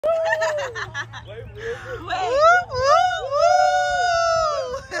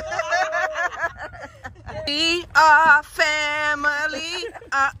We are family.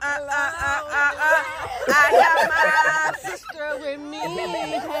 I got my sister with me.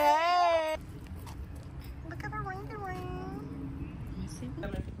 Hey. Look at the ring.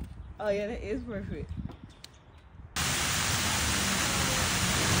 Oh yeah, that is perfect.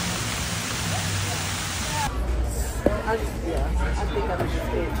 I think I'm just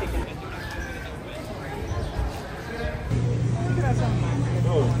scared chicken.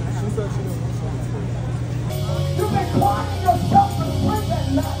 You've been crying yourself to sleep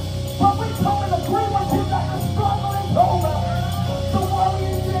at night, but we come and agree with you that the struggle is over. The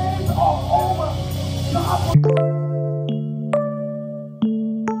worrying days are over.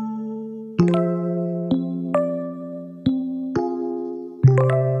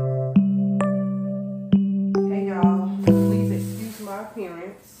 Hey y'all, please excuse my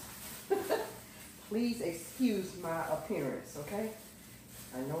appearance. Please excuse my appearance, okay?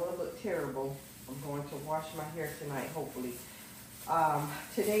 I know I look terrible. I'm going to wash my hair tonight, hopefully.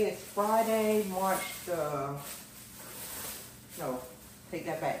 Today is Friday, March the, no, take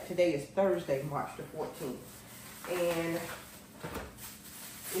that back. Today is Thursday, March the 14th. And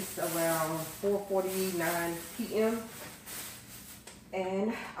it's around 4:49 p.m.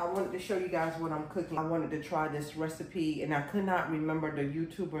 And I wanted to show you guys what I'm cooking. I wanted to try this recipe and I could not remember the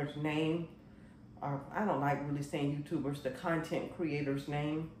YouTuber's name. I don't like really saying YouTubers, the content creator's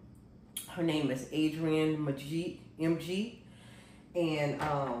name. Her name is Adrienne MG. And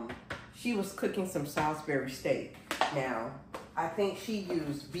she was cooking some Salisbury steak. Now, I think she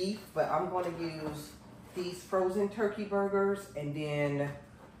used beef, but I'm going to use these frozen turkey burgers and then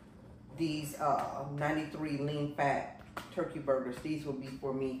these 93 lean fat turkey burgers. These will be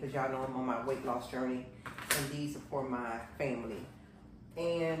for me because y'all know I'm on my weight loss journey. And these are for my family.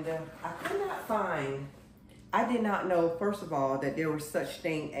 And I could not find, I did not know, first of all, that there was such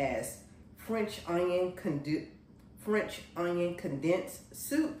thing as French onion condensed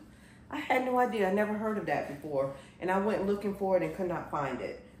soup. I had no idea. I never heard of that before. And I went looking for it and could not find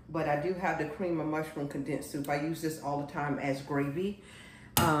it. But I do have the cream of mushroom condensed soup. I use this all the time as gravy.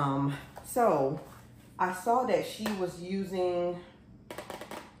 So I saw that she was using,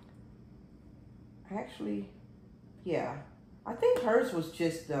 actually, yeah. I think hers was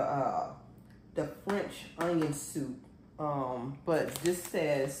just the French onion soup, but this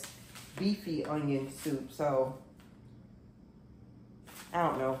says beefy onion soup, so I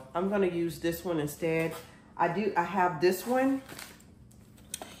don't know. I'm gonna use this one instead. I have this one,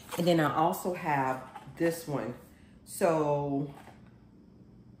 and then I also have this one. So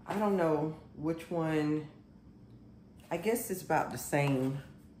I don't know which one. I guess it's about the same.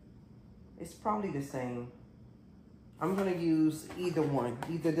 It's probably the same. I'm gonna use either one,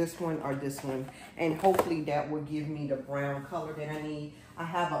 either this one or this one. And hopefully that will give me the brown color that I need. I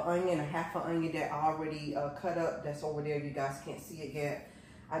have an onion, a half an onion that I already cut up. That's over there, you guys can't see it yet.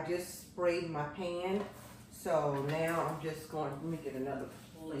 I just sprayed my pan. So now I'm just going, let me get another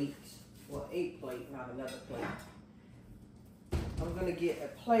plate. Well, a plate, not another plate. I'm gonna get a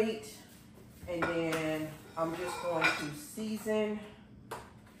plate and then I'm just going to season.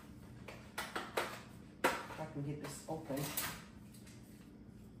 I can get this open.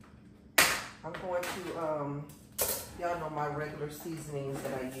 I'm going to, y'all know my regular seasonings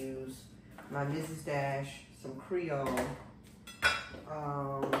that I use. My Mrs. Dash, some Creole,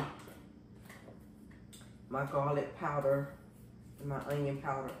 my garlic powder, and my onion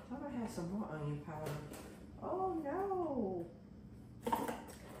powder. I thought I had some more onion powder. Oh no.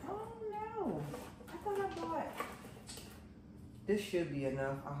 Oh no. I thought I bought. This should be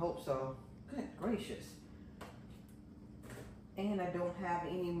enough. I hope so. Good gracious. And I don't have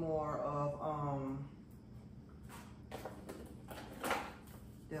any more of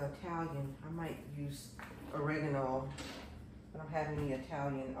the Italian. I might use oregano. I don't have any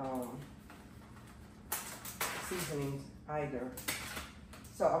Italian seasonings either.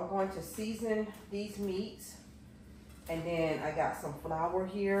 So I'm going to season these meats. And then I got some flour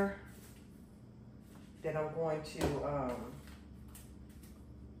here that I'm going to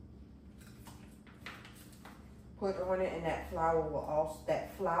put on it, and that flour will also,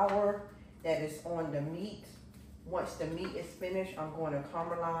 that flour that is on the meat, once the meat is finished, I'm going to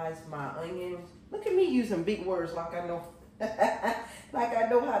caramelize my onions. Look at me using big words like I know, like I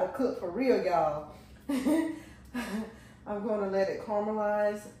know how to cook for real, y'all. I'm going to let it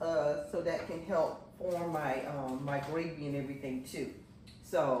caramelize so that can help form my my gravy and everything too.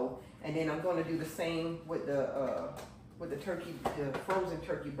 So, and then I'm going to do the same with the turkey, the frozen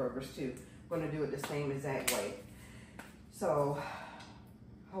turkey burgers too. I'm going to do it the same exact way. So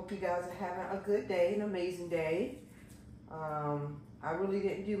Hope you guys are having a good day, an amazing day. I really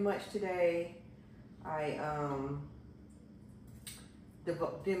didn't do much today. I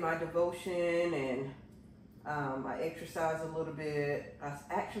did my devotion and I exercised a little bit. I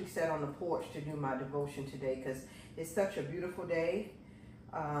actually sat on the porch to do my devotion today because it's such a beautiful day.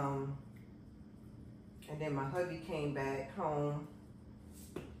 And then my hubby came back home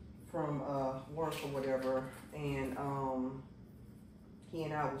from work or whatever, and he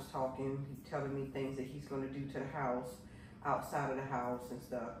and I was talking, telling me things that he's going to do to the house, outside of the house and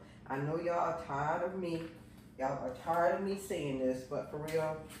stuff. I know y'all are tired of me. Y'all are tired of me saying this, but for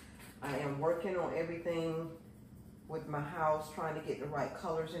real, I am working on everything with my house, trying to get the right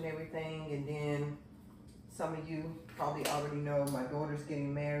colors and everything. And then some of you probably already know my daughter's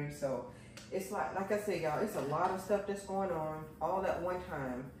getting married. So it's like I said, y'all, it's a lot of stuff that's going on all at one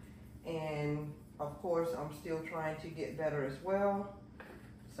time. And of course, I'm still trying to get better as well.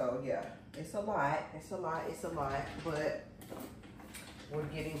 So yeah, it's a lot, but we're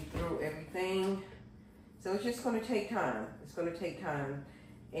getting through everything. So it's just gonna take time. It's gonna take time.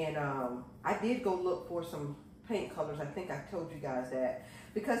 And I did go look for some paint colors. I think I told you guys that.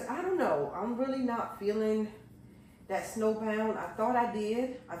 Because I don't know, I'm really not feeling that snowbound. I thought I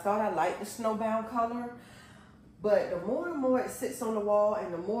did. I thought I liked the snowbound color. But the more and more it sits on the wall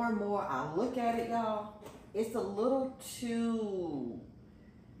and the more and more I look at it, y'all, it's a little too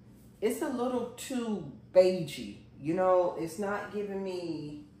beigey. You know, it's not giving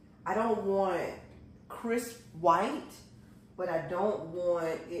me, I don't want crisp white, but I don't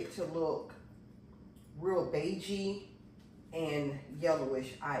want it to look real beigey and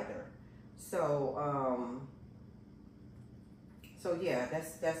yellowish either. So, so yeah,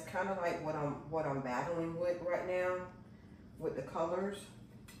 that's kind of like what I'm battling with right now with the colors.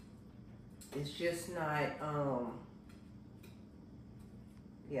 It's just not,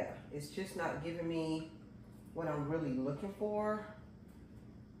 yeah, it's just not giving me what I'm really looking for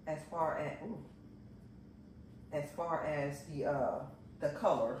as far as the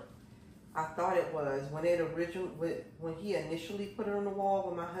color. I thought it was when he initially put it on the wall,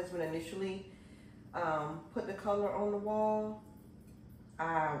 when my husband initially put the color on the wall,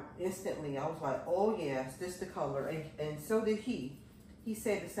 I was like, oh yes, this is the color, and so did he. He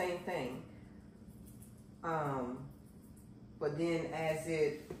said the same thing. But then as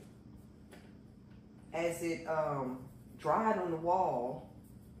it dried on the wall,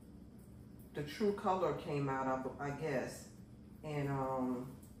 the true color came out, I guess. And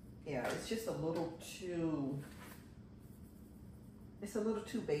yeah, it's just a little too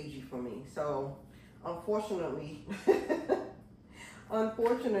beigey for me. So unfortunately,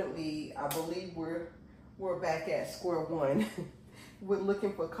 I believe we're back at square one. We're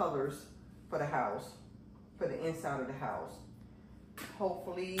looking for colors for the house, for the inside of the house.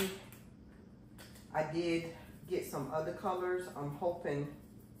 Hopefully, I did get some other colors. I'm hoping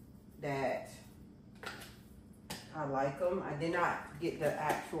that I like them. I did not get the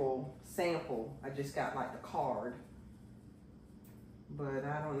actual sample. I just got like the card. But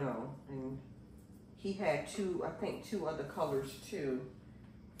I don't know. And he had I think two other colors too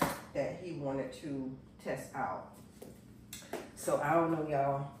that he wanted to test out. So I don't know,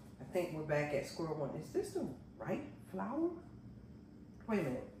 y'all. I think we're back at square one. Is this the right flower? Wait a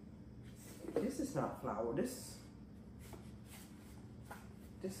minute. This is not flour. This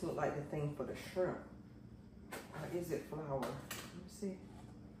look like the thing for the shrimp. Or is it flour? Let me see.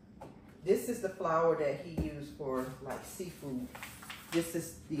 This is the flour that he used for like seafood. This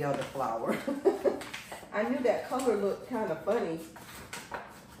is the other flour. I knew that color looked kind of funny.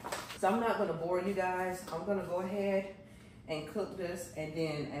 So I'm not gonna bore you guys. I'm gonna go ahead and cook this, and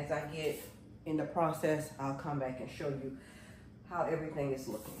then as I get in the process, I'll come back and show you how everything is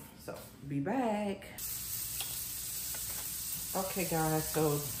looking. So be back. Okay guys,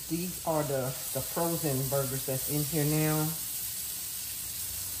 so these are the frozen burgers that's in here now.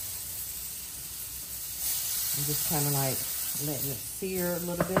 I'm just kind of like letting it sear a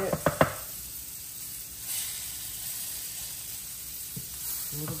little bit.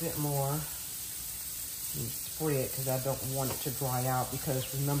 A little bit more. Spread because I don't want it to dry out, because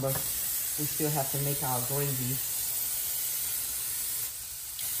remember, we still have to make our gravy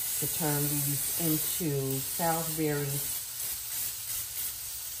to turn these into Salisbury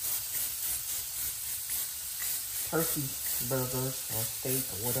turkey burgers or steak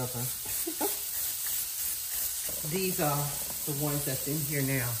or whatever. These are the ones that's in here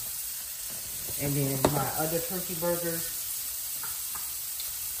now. And then my other turkey burgers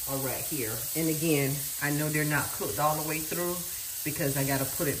are right here. And again, I know they're not cooked all the way through because I got to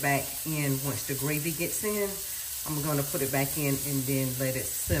put it back in once the gravy gets in. I'm gonna put it back in and then let it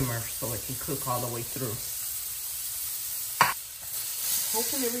simmer so it can cook all the way through.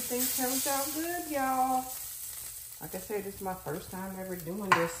 Hoping everything turns out good, y'all. Like I said, this is my first time ever doing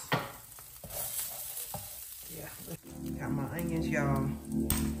this. Yeah, got my onions, y'all.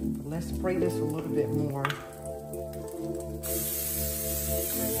 Let's spray this a little bit more.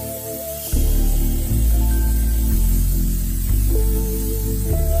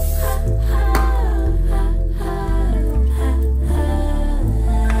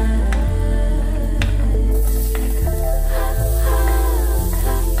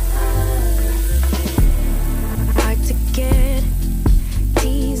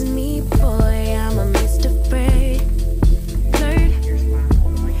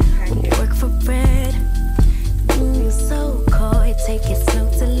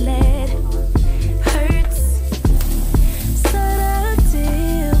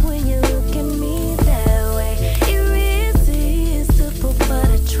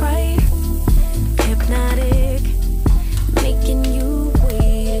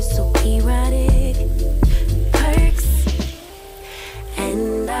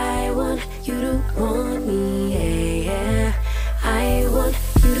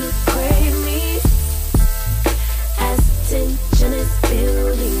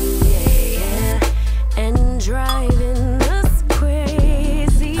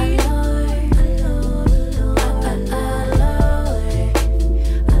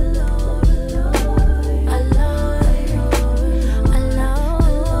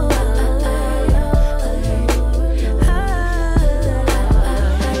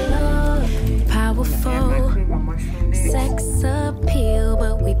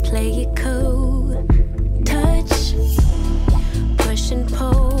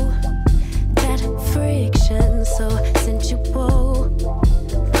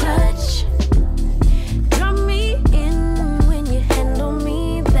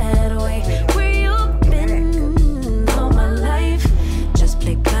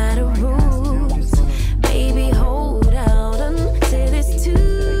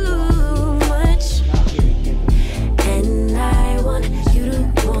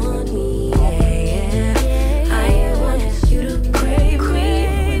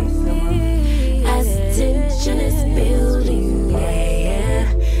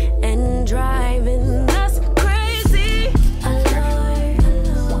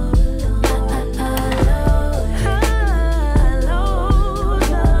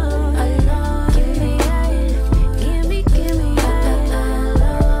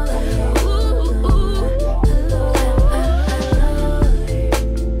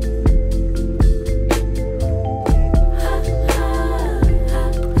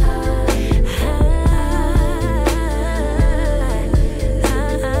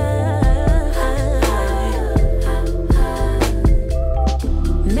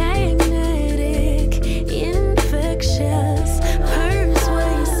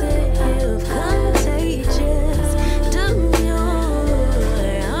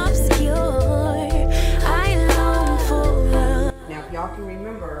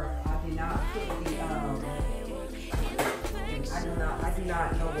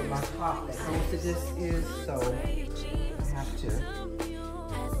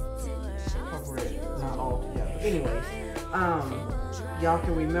 Anyways, y'all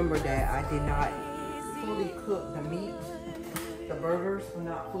can remember that I did not fully cook the meat. The burgers were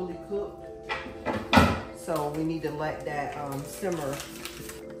not fully cooked. So we need to let that simmer.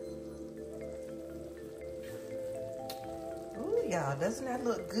 Ooh, y'all, doesn't that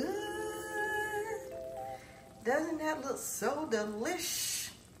look good? Doesn't that look so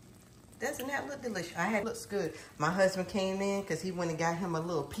delicious? Doesn't that look delicious? Looks good. My husband came in because he went and got him a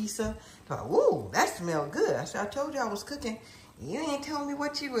little pizza. Thought, ooh, that smelled good. I said, I told you I was cooking. You ain't told me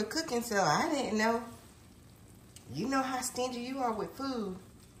what you were cooking, so I didn't know. You know how stingy you are with food.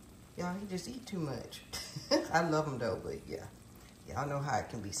 Y'all, he just eat too much. I love him though, but yeah. Y'all know how it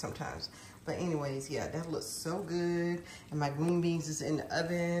can be sometimes. But anyways, yeah, that looks so good. And my green beans is in the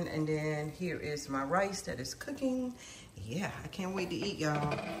oven. And then here is my rice that is cooking. Yeah, I can't wait to eat,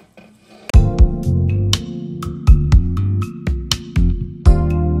 y'all.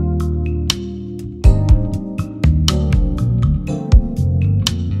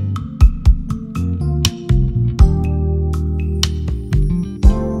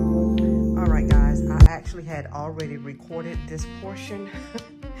 Had already recorded this portion,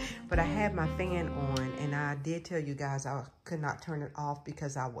 but I had my fan on, and I did tell you guys I could not turn it off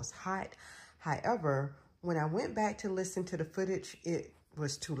because I was hot. However, when I went back to listen to the footage, it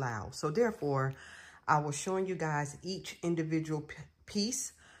was too loud. So therefore, I was showing you guys each individual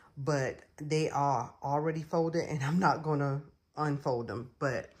piece but they are already folded and I'm not gonna unfold them.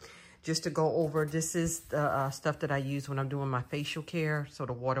 But just to go over, this is the stuff that I use when I'm doing my facial care, so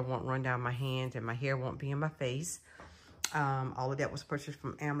the water won't run down my hands and my hair won't be in my face. All of that was purchased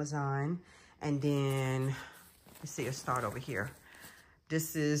from Amazon. And then, let's see, let's start over here.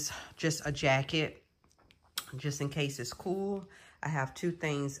 This is just a jacket, just in case it's cool. I have 2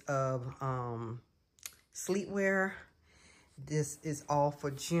 things of sleepwear. This is all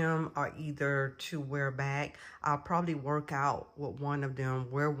for gym or either to wear back. I'll probably work out with one of them,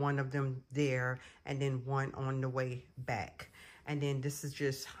 wear one of them there, and then one on the way back. And then this is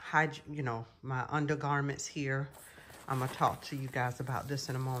just, you know, my undergarments here. I'm going to talk to you guys about this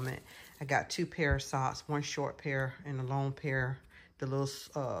in a moment. I got 2 pair of socks, 1 short pair and a long pair. The little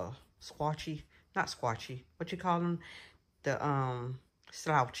squatchy, not squatchy, what you call them? The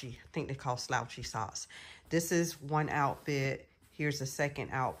slouchy, I think they call slouchy socks. This is one outfit. Here's the second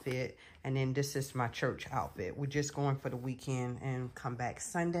outfit. And then this is my church outfit. We're just going for the weekend and come back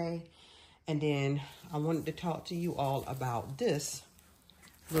Sunday. And then I wanted to talk to you all about this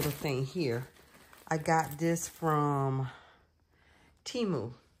little thing here. I got this from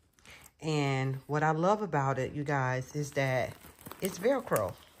Temu. And what I love about it, you guys, is that it's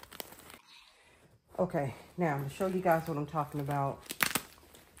Velcro. Okay, now to show you guys what I'm talking about,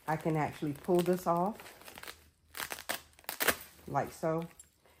 I can actually pull this off like so,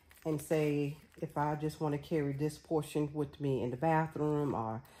 and say if I just want to carry this portion with me in the bathroom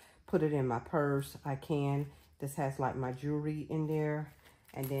or put it in my purse, I can. This has like my jewelry in there,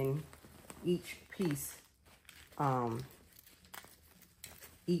 and then each piece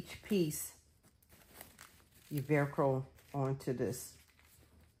you Velcro onto this.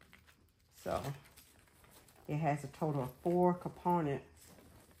 So it has a total of 4 compartments.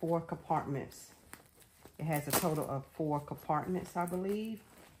 It has a total of 4 compartments, I believe.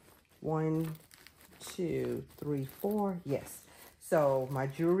 1, 2, 3, 4. Yes. So my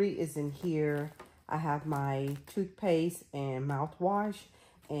jewelry is in here. I have my toothpaste and mouthwash,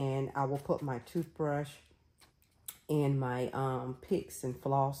 and I will put my toothbrush and my picks and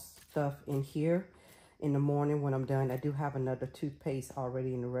floss stuff in here. In the morning when I'm done, I do have another toothpaste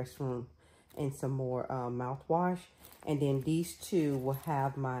already in the restroom and some more mouthwash. And then these 2 will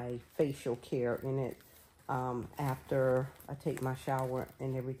have my facial care in it after I take my shower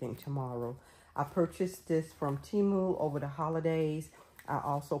and everything tomorrow. I purchased this from Temu over the holidays. I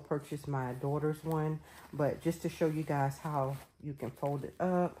also purchased my daughter's one, but just to show you guys how you can fold it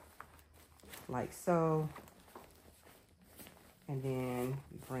up like so. And then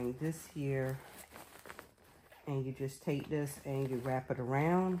you bring this here and you just take this and you wrap it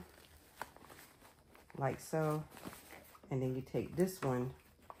around like so. And then you take this one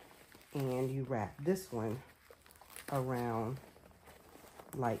and you wrap this one around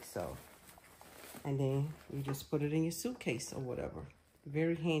like so. And then you just put it in your suitcase or whatever.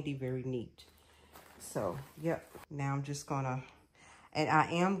 Very handy, very neat. So, yep. Now I'm just gonna, and I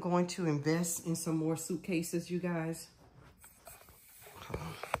am going to invest in some more suitcases, you guys.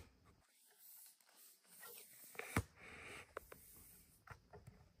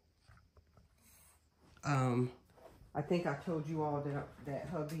 I think I told you all that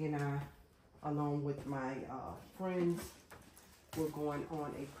hubby and I, along with my friends, we're going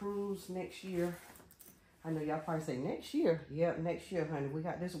on a cruise next year. I know y'all probably say, next year? Yep, next year, honey. We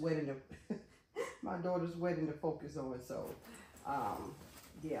got this wedding to, my daughter's wedding to focus on. So,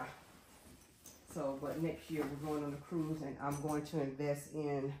 yeah. So, but next year we're going on a cruise, and I'm going to invest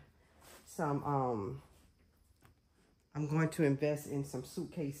in some,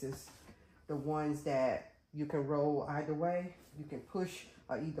 suitcases. The ones that you can roll either way. You can push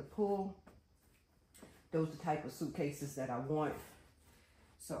or either pull. Those are the type of suitcases that I want.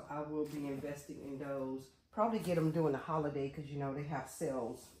 So I will be investing in those. Probably get them during the holiday because, you know, they have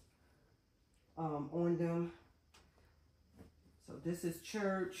sales on them. So this is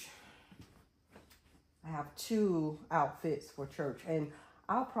church. I have 2 outfits for church. And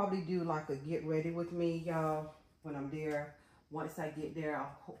I'll probably do like a get ready with me, y'all, when I'm there. Once I get there,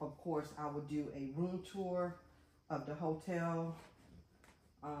 of course, I will do a room tour of the hotel.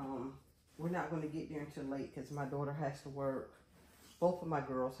 We're not going to get there until late because my daughter has to work. Both of my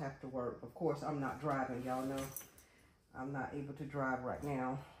girls have to work. Of course, I'm not driving. Y'all know I'm not able to drive right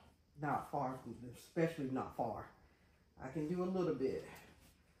now. Not far, especially not far. I can do a little bit.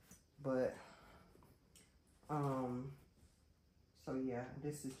 But, so yeah,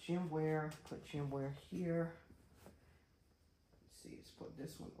 this is gym wear. Put gym wear here. See, let's put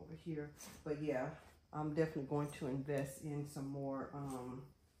this one over here. But yeah, I'm definitely going to invest in some more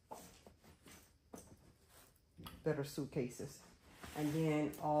better suitcases. And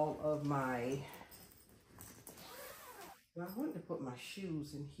then all of my, well, I wanted to put my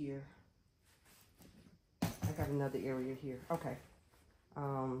shoes in here. I got another area here. Okay.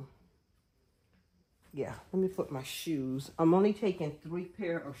 Yeah, let me put my shoes. I'm only taking 3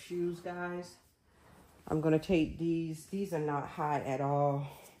 pair of shoes, guys. I'm gonna take these. These are not high at all.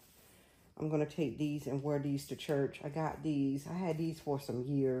 I'm gonna take these and wear these to church. I got these. I had these for some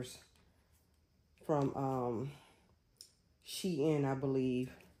years from Shein, I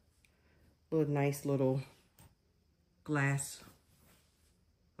believe. Little nice little glass,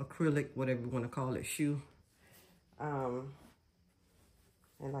 acrylic, whatever you want to call it, shoe.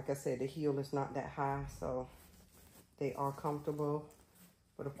 And like I said, the heel is not that high, so they are comfortable.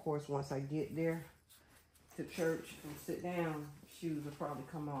 But of course, once I get there to church and sit down, shoes will probably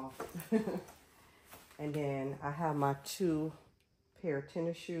come off. And then I have my 2 pair of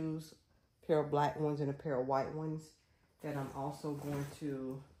tennis shoes, a pair of black ones and a pair of white ones that I'm also going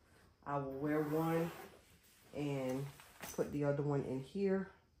to, I will wear one and put the other one in here.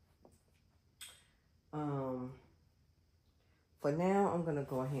 For now, I'm going to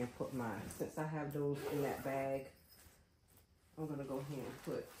go ahead and put mine. Since I have those in that bag, I'm going to go ahead and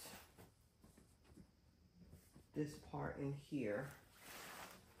put this part in here.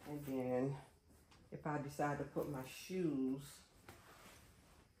 And then if I decide to put my shoes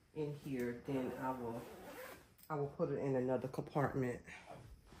in here, then I will put it in another compartment.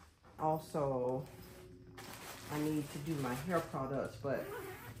 Also, I need to do my hair products, but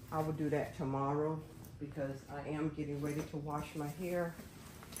I will do that tomorrow because I am getting ready to wash my hair.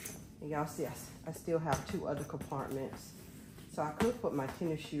 And y'all see, I still have 2 other compartments. So I could put my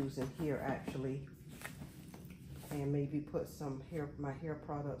tennis shoes in here actually, and maybe put some my hair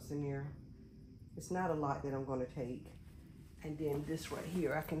products in there. It's not a lot that I'm gonna take. And then this right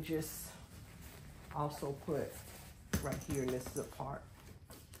here, I can just also put right here in this zip part,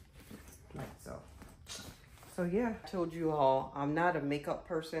 like so. So yeah, I told you all, I'm not a makeup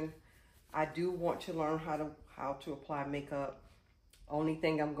person. I do want to learn how to apply makeup. Only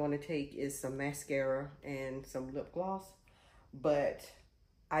thing I'm going to take is some mascara and some lip gloss. But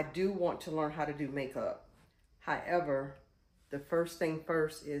I do want to learn how to do makeup. However, the first thing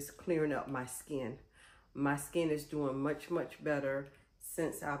first is clearing up my skin. My skin is doing much, much better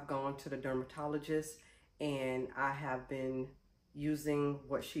since I've gone to the dermatologist, and I have been using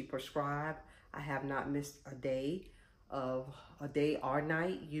what she prescribed. I have not missed a day or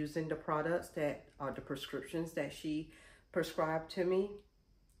night using the products that are the prescriptions that she prescribed to me.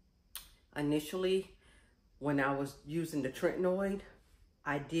 Initially, when I was using the tretinoid,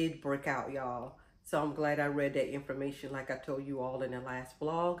 I did break out, y'all. So I'm glad I read that information like I told you all in the last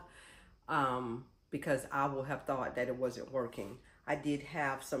vlog, because I would have thought that it wasn't working. I did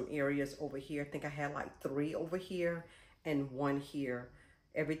have some areas over here. I think I had like 3 over here and 1 here.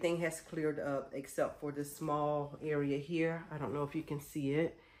 Everything has cleared up except for this small area here. I don't know if you can see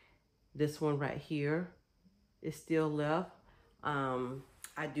it. This one right here is still left.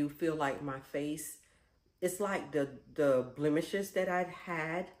 I do feel like my face, it's like the blemishes that I'd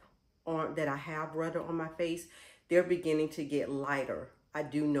had on, that I have rather on my face, they're beginning to get lighter. I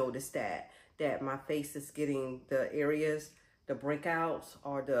do notice that my face is getting, the areas, the breakouts,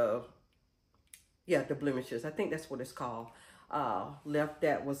 or the blemishes. I think that's what it's called.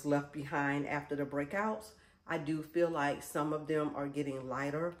 That was left behind after the breakouts. I do feel like some of them are getting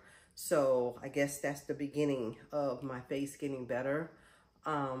lighter. So I guess that's the beginning of my face getting better.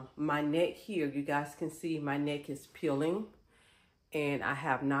 My neck here, you guys can see my neck is peeling and I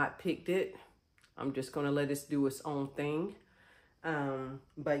have not picked it. I'm just gonna let it do its own thing.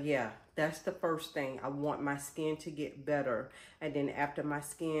 But yeah, that's the first thing. I want my skin to get better. And then after my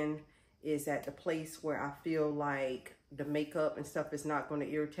skin is at the place where I feel like the makeup and stuff is not going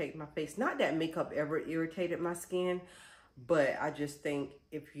to irritate my face. Not that makeup ever irritated my skin, but I just think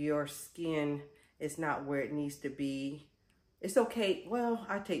if your skin is not where it needs to be, it's okay. Well,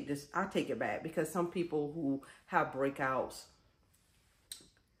 I take it back, because some people who have breakouts,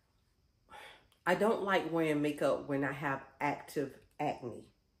 I don't like wearing makeup when I have active acne,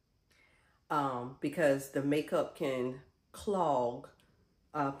 because the makeup can clog,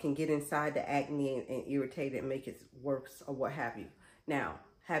 can get inside the acne and irritate it and make it worse or what have you. Now,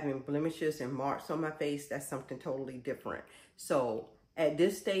 having blemishes and marks on my face, that's something totally different. So at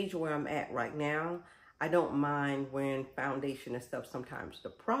this stage where I'm at right now, I don't mind wearing foundation and stuff sometimes. The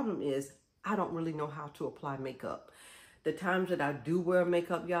problem is I don't really know how to apply makeup. The times that I do wear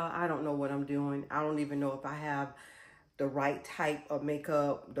makeup, y'all, I don't know what I'm doing. I don't even know if I have the right type of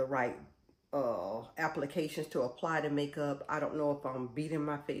makeup, the right applications to apply the makeup. I don't know if I'm beating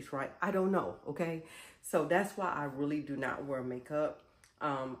my face right. I don't know, okay? So that's why I really do not wear makeup.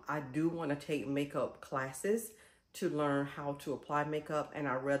 I do want to take makeup classes to learn how to apply makeup, and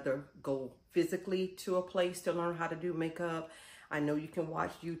I'd rather go physically to a place to learn how to do makeup. I know you can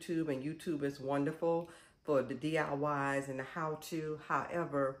watch YouTube, and YouTube is wonderful for the DIYs and the how-to.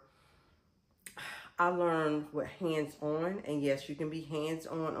 However, I learned with hands-on, and yes, you can be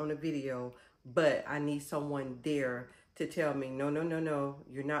hands-on on a video, but I need someone there to tell me, no, no, no, no,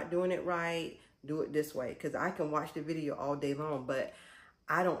 you're not doing it right. Do it this way. Because I can watch the video all day long, but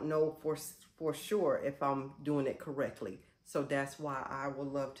I don't know for sure if I'm doing it correctly. So that's why I would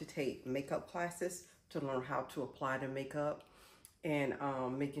love to take makeup classes to learn how to apply the makeup, and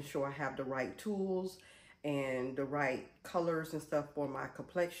making sure I have the right tools and the right colors and stuff for my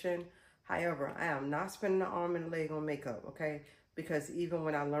complexion. However, I am not spending an arm and a leg on makeup, okay? Because even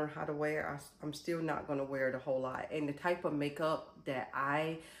when I learn how to wear, I'm still not going to wear it a whole lot. And the type of makeup that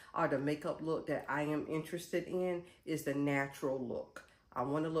the makeup look that I am interested in is the natural look. I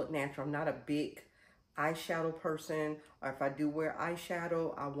want to look natural. I'm not a big eyeshadow person, or if I do wear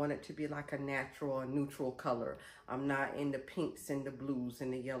eyeshadow, I want it to be like a natural or neutral color. I'm not in the pinks and the blues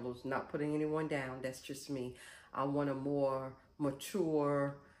and the yellows. Not putting anyone down. That's just me. I want a more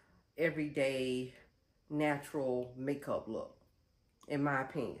mature, everyday, natural makeup look, in my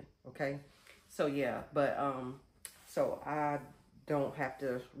opinion. Okay, so yeah, but so I don't have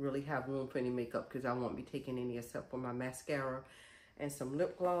to really have room for any makeup because I won't be taking any except for my mascara and some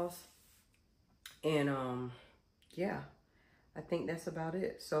lip gloss. And yeah, I think that's about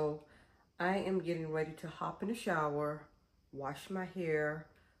it. So I am getting ready to hop in the shower, wash my hair,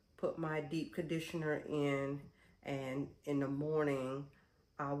 put my deep conditioner in, and in the morning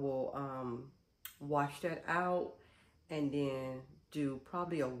I will wash that out and then do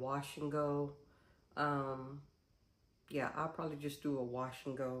probably a wash and go. Yeah, I'll probably just do a wash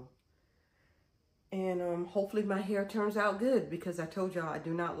and go. And hopefully my hair turns out good, because I told y'all I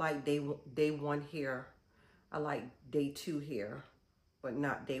do not like day one hair. I like day 2 hair, but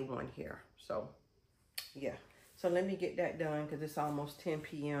not day 1 hair. So yeah, so let me get that done because it's almost 10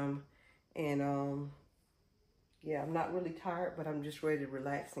 p.m. And yeah, I'm not really tired, but I'm just ready to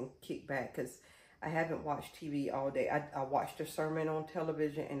relax and kick back because I haven't watched TV all day. I watched a sermon on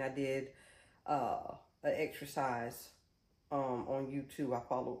television, and I did an exercise on YouTube. I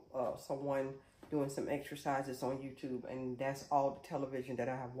follow someone doing some exercises on YouTube, and that's all the television that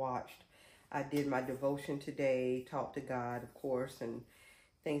I have watched. I did my devotion today, talked to God, of course, and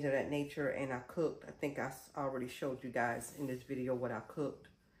things of that nature, and I cooked. I think I already showed you guys in this video what I cooked.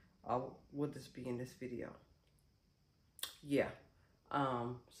 Will this be in this video? Yeah.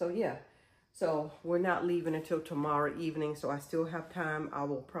 So yeah. So we're not leaving until tomorrow evening, so I still have time. I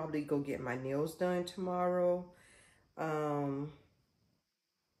will probably go get my nails done tomorrow.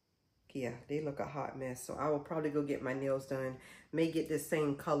 Yeah, they look a hot mess. So I will probably go get my nails done. May get the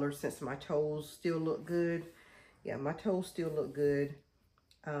same color since my toes still look good. Yeah, my toes still look good.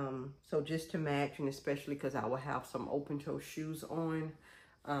 So just to match, and especially because I will have some open toe shoes on.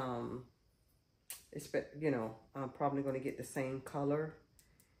 You know, I'm probably going to get the same color.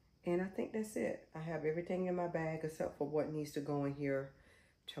 And I think that's it. I have everything in my bag except for what needs to go in here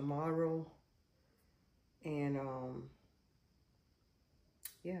tomorrow. And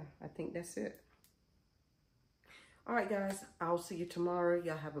yeah, I think that's it. All right, guys. I'll see you tomorrow.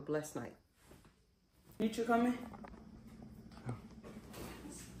 Y'all have a blessed night. You two coming?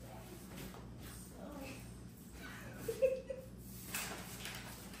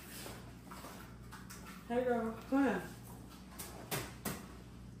 Hey, girl. Come on.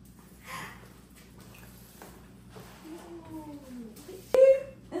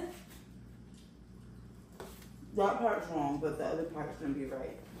 That part's wrong, but the other part's gonna be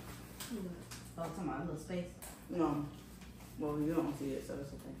right. Oh, talking about a little space. No. Well, you don't see it, so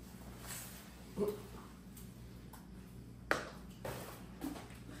it's okay.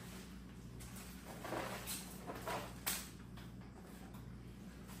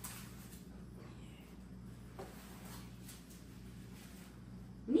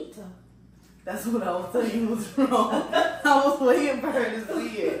 Nita. That's what I was telling you was wrong. I was waiting for her to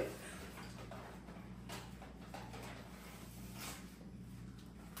see it.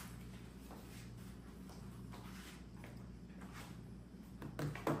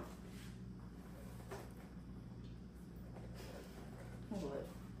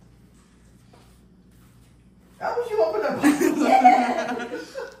 That was you open up. Yeah.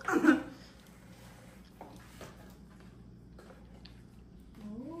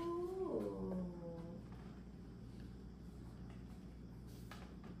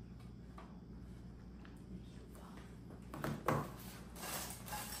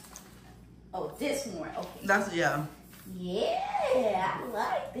 this one. Okay. That's, yeah. Yeah, I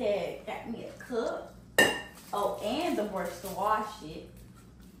like that. Got me a cup. Oh, and the brush to wash it.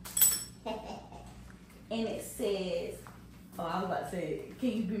 And it says, oh, I was about to say,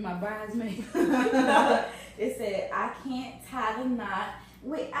 can you be my bridesmaid? It said, I can't tie the knot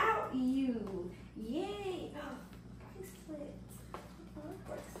without you. Yay. Oh, bracelets. I love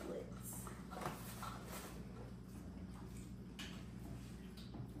bracelets.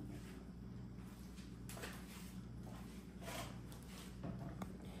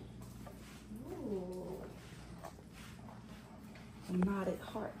 Ooh. A knotted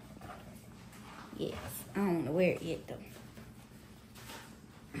heart. Yes. I don't want to wear it yet though.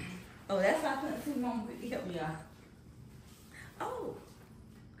 Oh, that's why I couldn't see Mom help me out. Oh.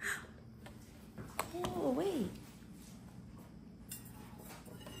 Oh, wait.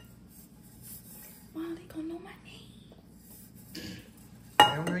 Why are they gonna know my name?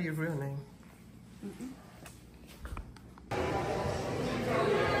 I don't know your real name.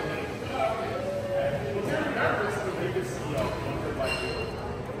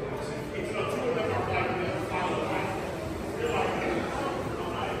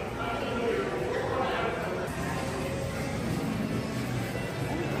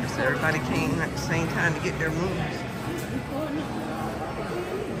 So everybody came at the same time to get their rooms.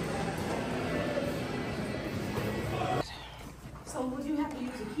 So would you have to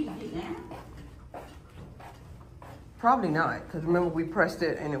use a key to get down? Probably not, because remember we pressed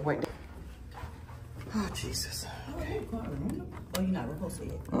it and it went. Oh Jesus. Okay. Oh, you're not supposed to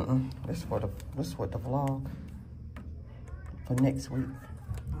yet. This is for the vlog for next week.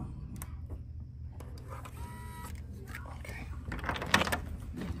 Okay.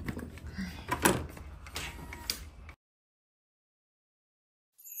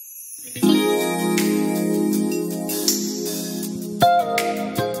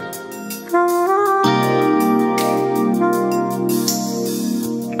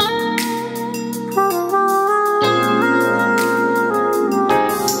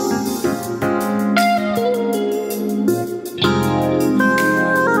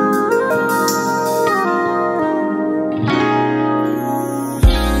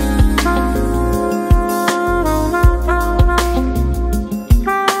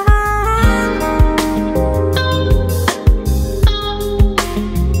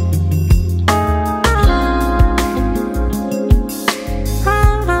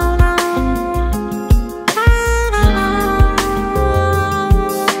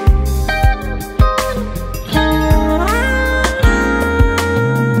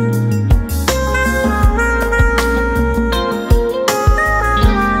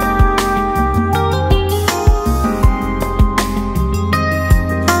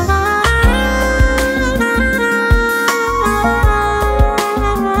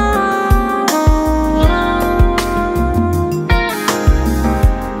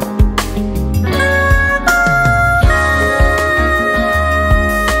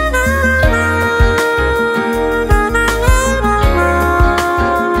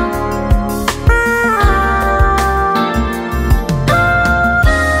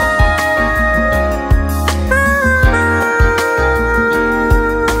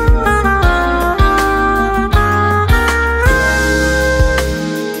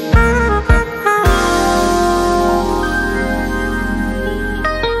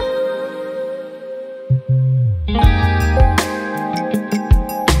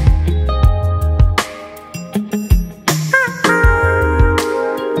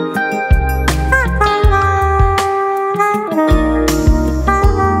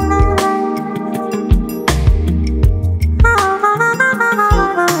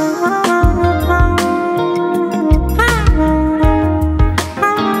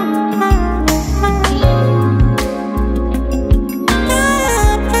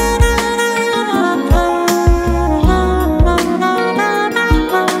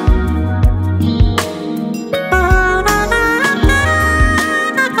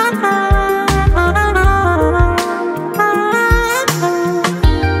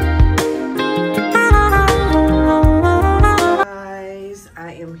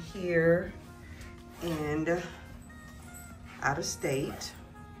 Out of state.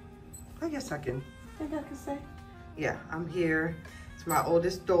 I guess I can say. Yeah, I'm here. It's my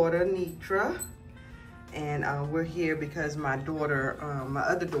oldest daughter, Nitra. And we're here because my daughter, my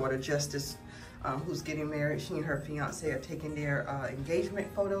other daughter, Justice, who's getting married, she and her fiance are taking their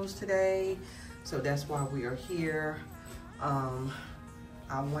engagement photos today. So that's why we are here.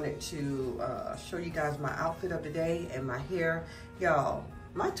 I wanted to show you guys my outfit of the day and my hair. Y'all,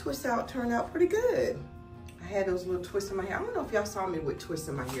 my twist out turned out pretty good. I had those little twists in my hair. I don't know if y'all saw me with twists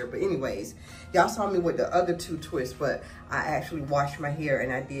in my hair, but anyways, y'all saw me with the other 2 twists, but I actually washed my hair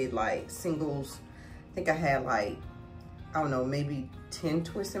and I did like singles. I think I had like, I don't know, maybe 10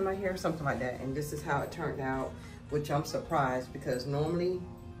 twists in my hair, something like that. And this is how it turned out, which I'm surprised because normally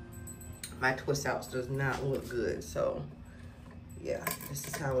my twist outs does not look good. So yeah, this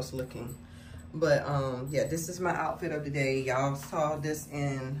is how it's looking. But yeah, this is my outfit of the day. Y'all saw this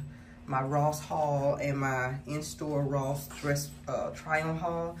in my Ross haul and my in-store Ross dress try-on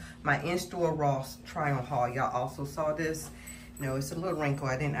haul. My in-store Ross try-on haul, y'all also saw this. No, it's a little wrinkle.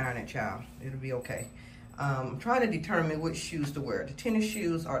 I didn't iron it, y'all. It'll be okay. I'm trying to determine which shoes to wear, the tennis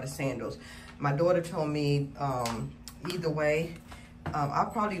shoes or the sandals. My daughter told me either way. I'll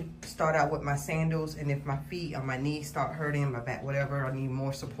probably start out with my sandals, and if my feet or my knees start hurting, my back, whatever, I need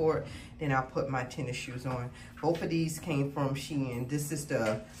more support, then I'll put my tennis shoes on. Both of these came from Shein. This is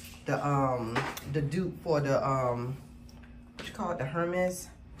the dupe for the what you call it, the Hermes,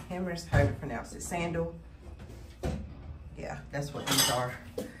 how you pronounce it, sandal. Yeah, that's what these are.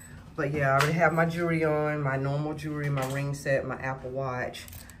 But yeah, I already have my jewelry on, my normal jewelry, my ring set, my Apple Watch,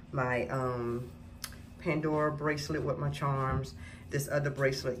 my Pandora bracelet with my charms. This other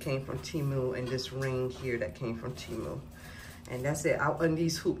bracelet came from Temu, and this ring here that came from Temu. And that's it. And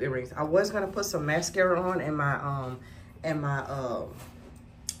these hoop earrings. I was gonna put some mascara on and my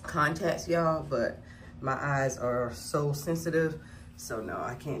contacts, y'all, but my eyes are so sensitive, so no,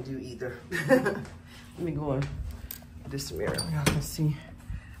 I can't do either. Let me go in this mirror. Y'all can see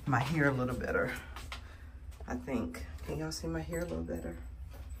my hair a little better, I think. Can y'all see my hair a little better?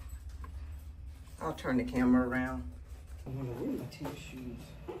 I'll turn the camera around. I want to wear my tennis shoes.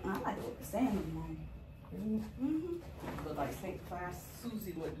 I like it with the sandals on. Mm-hmm. Look like St. Clair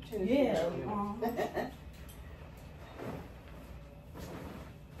Susie with the tennis Yeah. shoes on.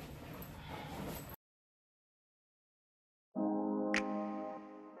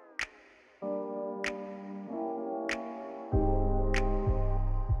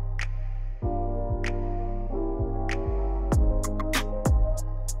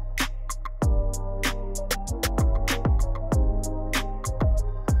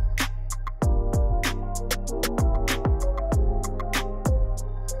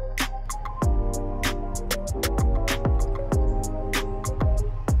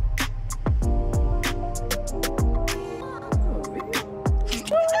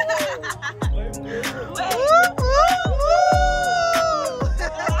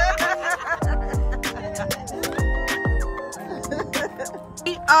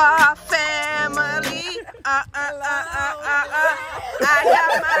 Our family, I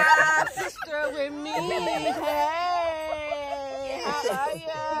got my sister with me. Hey, how are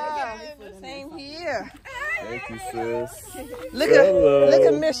ya? Same here. Thank you, sis. Look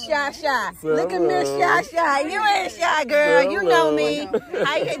at Miss Shy Shy. Look at Miss Shy Shy. You ain't shy, girl. You know me.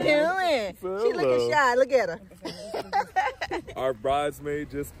 How you doing? She looking shy. Look at her. Our bridesmaid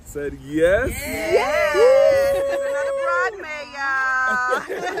just said yes. Yes. Another bridesmaid, y'all.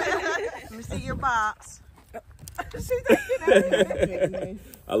 Let me see your box.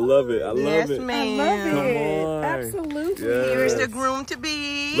 I love it. I love Yes, it. ma'am. Come on. Absolutely. Yes. Here's the groom to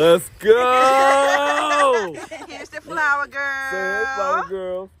be. Let's go. Here's the flower girl. Say it, flower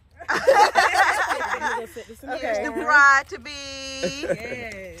girl. Here's the bride to be.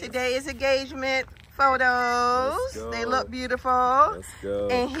 Yes. Today is engagement photos. Let's go. They look beautiful. Let's go.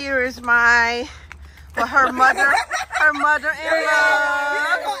 And here is my, well, her mother-in-law.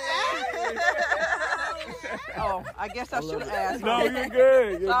 Oh, I guess I should have asked. No, you're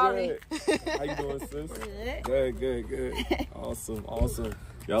good. You're Sorry. good. How you doing, sis? Good. Awesome.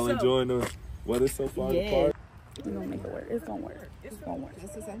 Y'all enjoying the weather so far? Yeah. The park? We're gonna make it work. It's gonna work.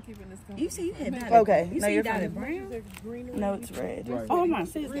 Just as I'm keeping this going. You see, you had that. Okay. You No, see you're that fine. brown? No, it's red. Right. Oh my,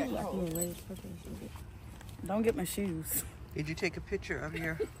 see, it's got like little red. Don't get my shoes. Did you take a picture of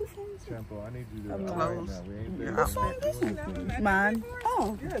your Tempo, I need you to clothes? We ain't there. outfit? Mine.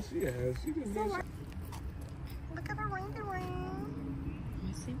 Oh. Yeah, she has. She just needs Look at the ring. Let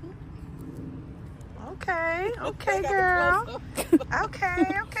me see. Okay, girl.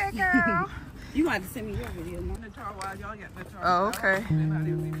 Okay, girl. You might have to send me your video, Mom. Oh, okay.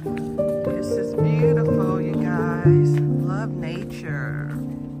 This is beautiful, you guys. Love nature.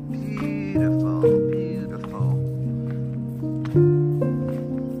 Beautiful. Beautiful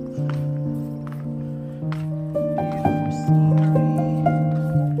scenery.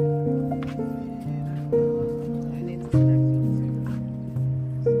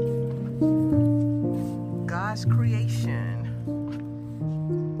 God's creation.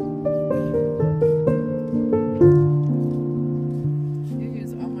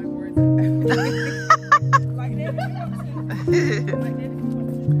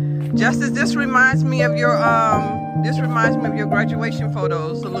 Justice, this reminds me of your graduation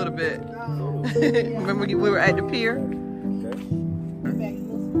photos a little bit. Remember we were at the pier?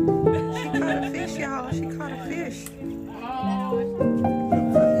 She caught a fish, y'all. She caught a fish.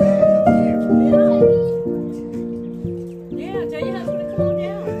 Yeah, tell your husband to calm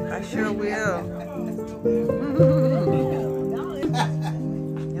down. I sure will.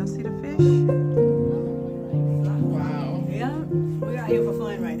 Y'all see the fish? Wow. Yeah. We're out here for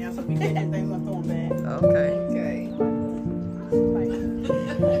fun right now, so we can't get things on throwing back. Okay.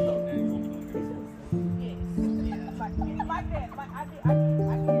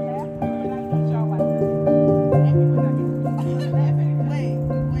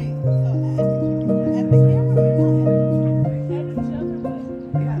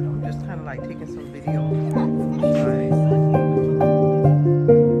 Yeah, I'm just kind of like taking some video.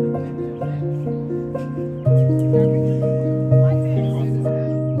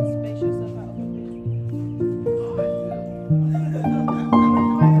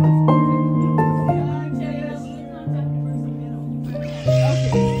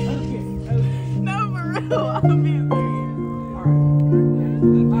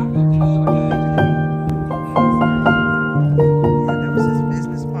 That was his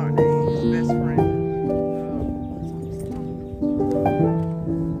business partner, his best friend.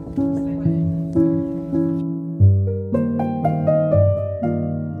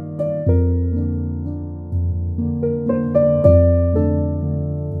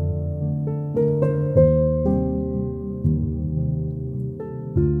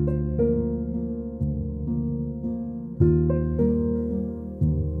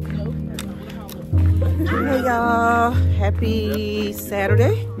 Hey y'all, happy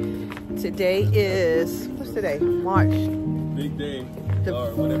Saturday. Today is, what's today? March Big day. The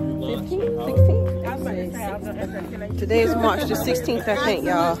Or whatever you want. 16th? Today is March the 16th, I think,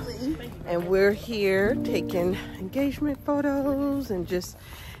 y'all. And we're here taking engagement photos and just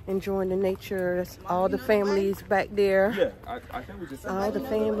enjoying the nature. That's all the families back there. Yeah, I think we just. All the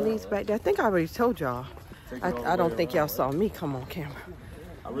families back there. I think I already told y'all. I don't think y'all saw me come on camera.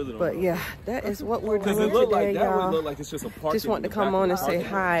 I really don't. But yeah, that is what we're Because doing it looked today, like that would y'all. look like it's just a park. Just want to come on and say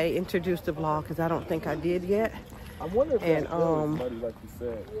hi, introduce the vlog, because I don't think I did yet. I wonder if And, that's muddy, like you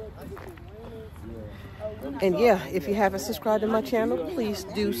said. And yeah, if you haven't subscribed to my channel, please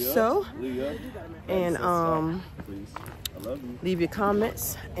do so. Leah, And please. I love you. leave your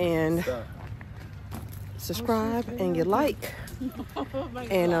comments and Stop. subscribe and you like.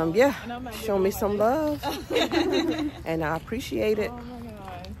 And yeah, show me some love. And I appreciate it.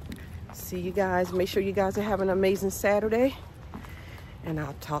 See you guys. Make sure you guys are having an amazing Saturday. And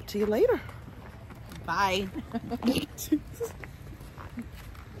I'll talk to you later. Bye. Okay,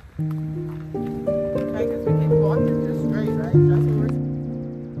 because we keep walking just straight, right? That's what we're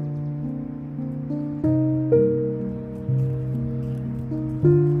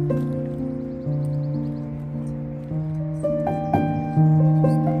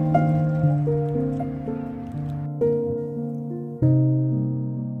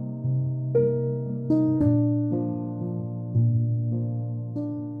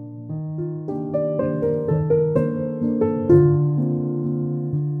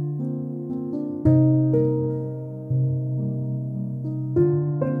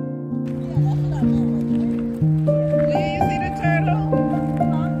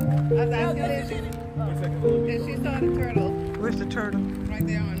Where's the turtle? Right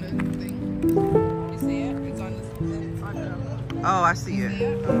there on the thing. You see it? It's on the. Oh, I see it. See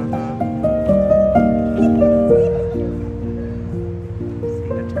the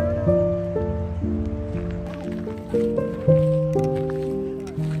turtle?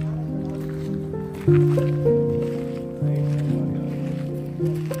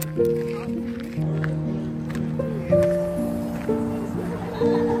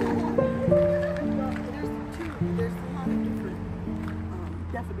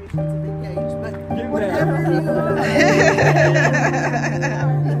 definitions of engagement.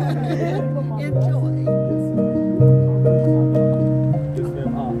 Enjoy. Just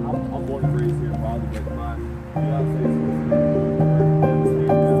been, I'm born and raised here in Raleigh, but my fiance is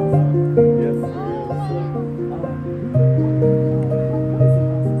yes,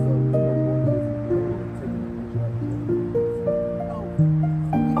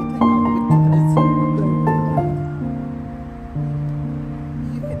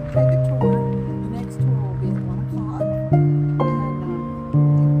 You can take a tour. The next tour will be at 1 o'clock.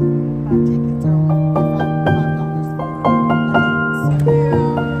 And my tickets are only $5 for ladies.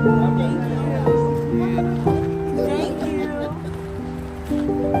 Thank you.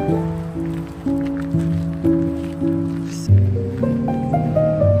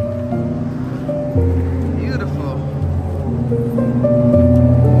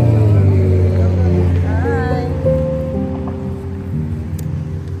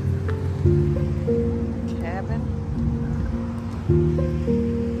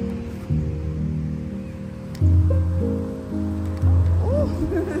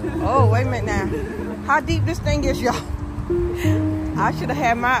 how deep this thing is, y'all. I should have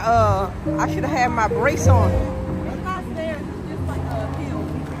had my brace on. It's not stairs, it's just like a hill.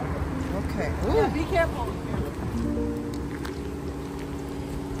 Okay. Yeah, be careful.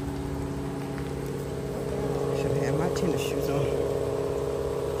 Should have had my tennis shoes on.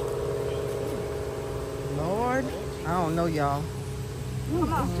 Lord, I don't know, y'all. I don't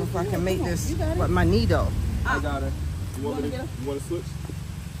know if I can make this with my knee though. I got it. You want to switch?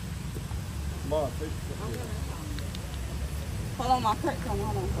 Come on, take it. Hold on, my crack's on.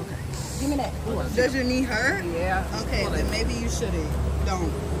 Hold on. Okay. Give me that. Does your knee hurt? Yeah. Okay, then maybe you shouldn't.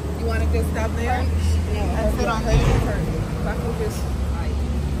 Don't. You want to just stop there? No. And sit on her. If I can just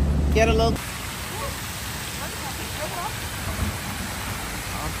get a little. I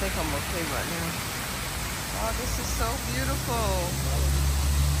don't think I'm okay right now. Oh, this is so beautiful.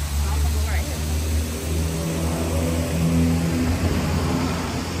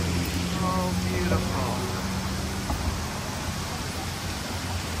 Oh, beautiful.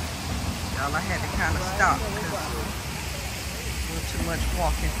 Y'all, I had to kind of stop because it was too much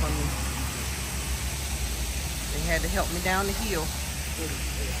walking for me. They had to help me down the hill.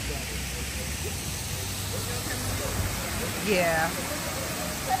 Yeah.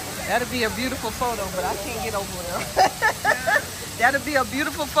 That'd be a beautiful photo, but I can't get over there. That'd be a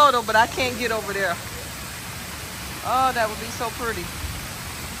beautiful photo, but I can't get over there. Oh, that would be so pretty.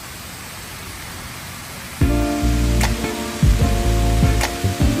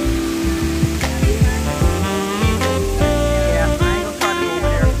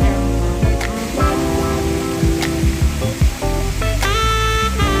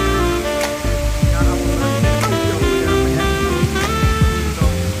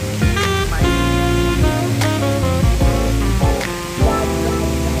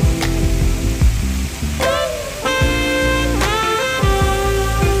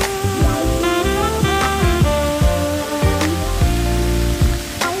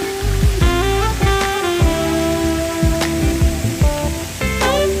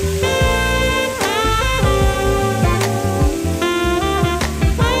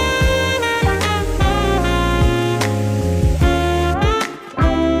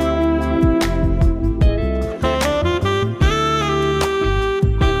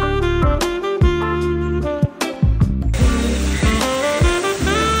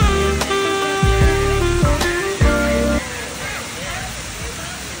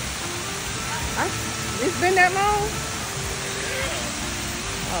 It's been that long?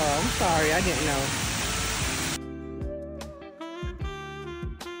 Oh, I'm sorry. I didn't know.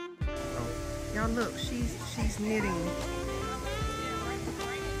 Y'all look, she's knitting.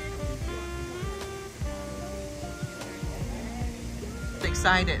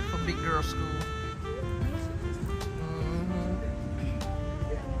 Excited for big girl school.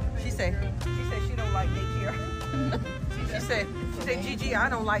 She said she don't like daycare. She said, Gigi, I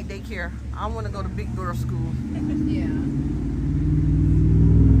don't like daycare. I want to go to big girl school. Yeah.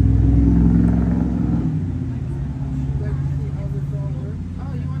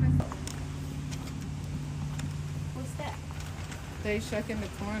 What's that? They shucking the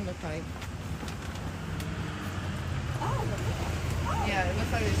corn, look like. Yeah, it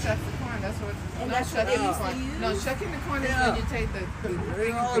looks like they shuck the corn. That's what. And Not that's what shucking they the used to corn. use? No, shucking the corn is when you take the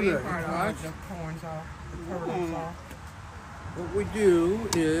green part off. The corns off. The kernels off. What we do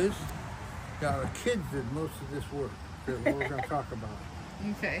is, our kids did most of this work that we're going to talk about.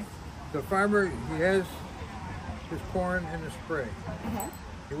 Okay. The farmer, he has his corn in the spray.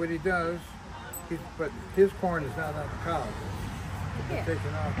 And what he does, but his corn is not on the cows. It's been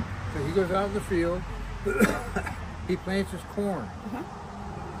taken off. So he goes out in the field, he plants his corn,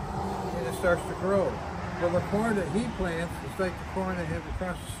 and it starts to grow. Well, the corn that he plants is like the corn they have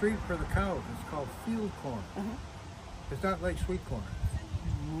across the street for the cows. It's called field corn. It's not like sweet corn.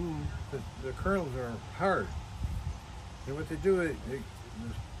 The kernels are hard. And what they do, the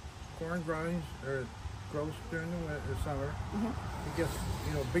corn grinds, or it grows during the summer. It gets,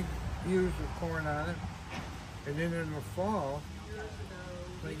 big ears of corn on it. And then in the fall,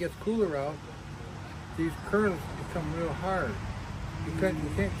 when it gets cooler out, these kernels become real hard. You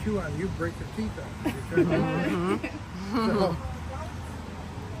can't chew on them, you break your teeth out. So,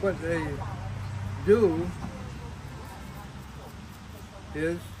 what they do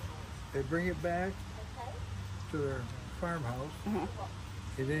is they bring it back to their farmhouse,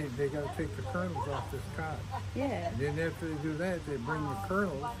 and they got to take the kernels off this cod. Yeah. And then after they do that, they bring the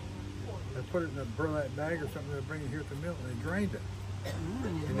kernels and put it in a burlap bag or something. They bring it here at the mill and they grind it.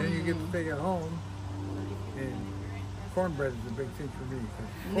 And then you get to take it home. And cornbread is a big thing for me.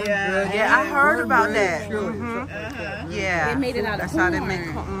 Yeah, I heard about that. Chili, something like that. Yeah. They made it out of That's corn. how they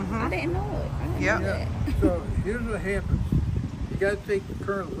make corn. I didn't know it. Yep. Yeah. So here's what happens. You got to take the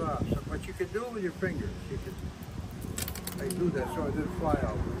kernels off. So, but you can do it with your fingers. You can. I do that so it doesn't fly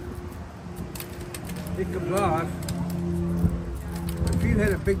out. It comes off. If you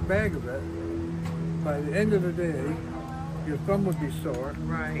had a big bag of it, by the end of the day, your thumb would be sore.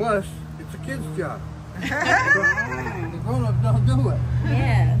 Right. Plus, it's a kid's job. The grown-ups don't do it.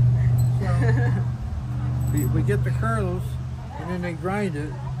 Yeah. So, we get the kernels, and then they grind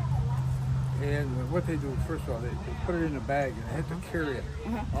it. And what they do, first of all, they put it in a bag, and they have to carry it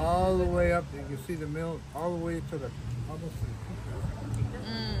all the way up. You can see the mill all the way to the almost to the peak.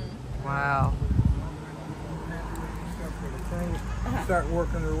 Wow. Start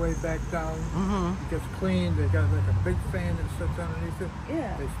working their way back down. It gets cleaned. They got like a big fan that sits underneath it.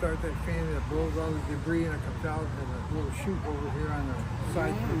 Yeah. They start that fan and it blows all the debris and it comes out and a little chute over here on the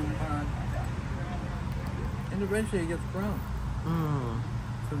side of the pond. And eventually it gets ground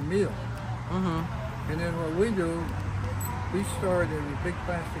for the meal. And then what we do, we store it in a big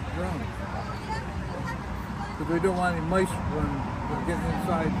plastic drum. Because we don't want any mice when we're getting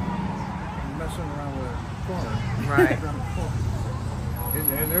inside and messing around with corn. Right.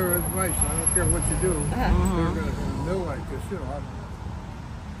 And there is mice, I don't care what you do, they're going to mill like this, you know,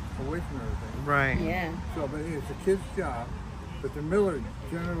 away from everything. Right. Yeah. So, but it's a kid's job, but the miller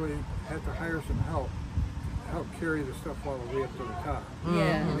generally had to hire some help carry the stuff all the way up to the top.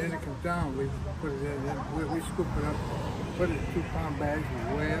 Yeah. And then it comes down, we put it in, we scoop it up, put it in 2-pound bags,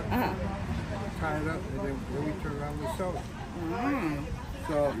 we weigh it, tie it up, and then we turn around and we sell it.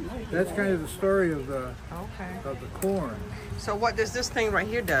 So that's kind of the story of the corn. So what does this thing right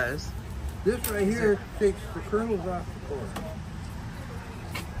here does? This right here takes the kernels off the corn.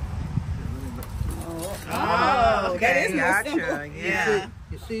 Oh, that is more gotcha. simple. Yeah.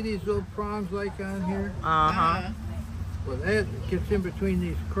 You see these little prongs like on here? Uh-huh. Well, that gets in between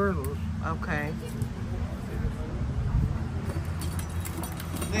these kernels. Okay.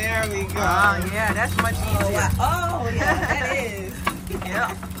 There we go. Yeah, that's much easier. Oh, yeah, that is.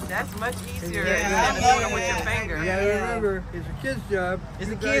 Yeah, that's much easier Yeah, than doing it with your You finger. gotta remember, it's a kid's job. It's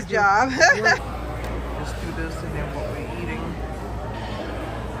You a guys kid's just job. work. Let's do this and then what we're eating.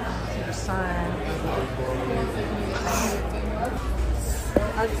 See the sign.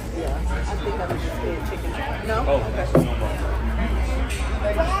 I think I was just getting chicken. No? Oh, okay.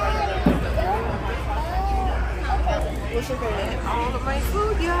 What's your favorite? All of my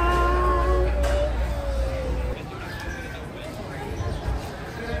food, y'all.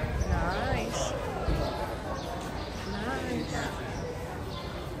 Nice.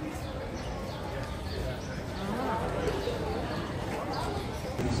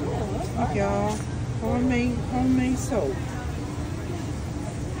 Look, y'all. Homemade soap.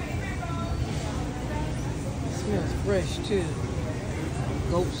 Smells fresh too.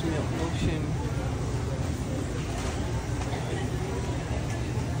 Goat's milk lotion.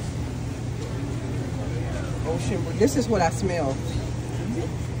 This is what I smell.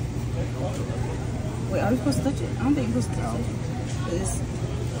 Wait, are we supposed to touch it? I don't think we're supposed to touch it. This.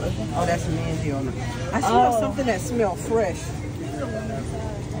 Oh, that's Mandy on it. I smell something that smells fresh.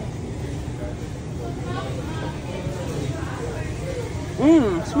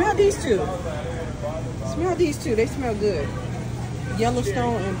 Smell these two. Smell these two. They smell good.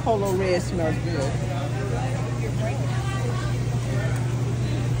 Yellowstone and Polo Red smells good.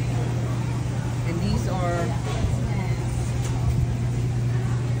 And these are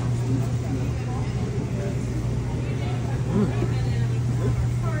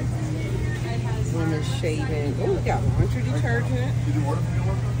women's shaving. Oh, we got laundry detergent.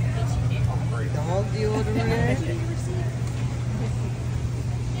 Dog deodorant.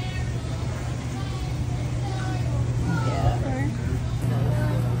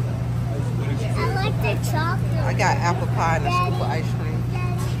 I like the chocolate. I got apple pie and a scoop of ice cream.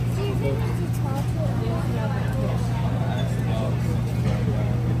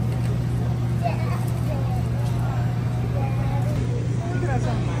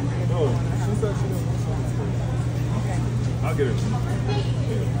 I'll get it.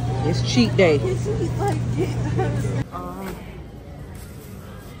 It's cheat day.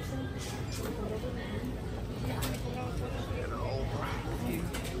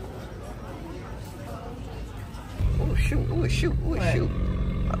 Oh shoot, oh shoot, oh shoot.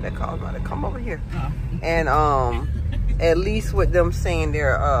 Oh, that car's about to come over here. And at least with them saying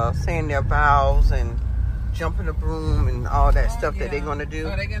their vows and jumping the broom and all that stuff that they're gonna do.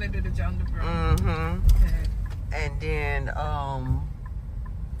 Oh, they're gonna do the jump the broom. Mm-hmm. Okay. And then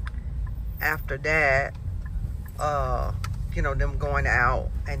after that, you know, them going out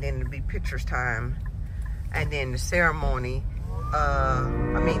and then it'll be pictures time. And then the ceremony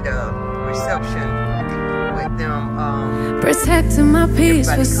the reception with them. Protecting my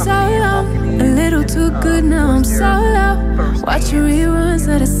peace for so long, a little too good, now I'm solo. Watching reruns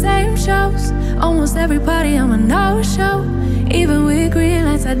of the same shows. Almost every party I'm a no-show. Even with green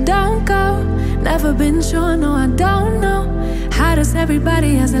lights I don't go. Never been sure, no I don't know. How does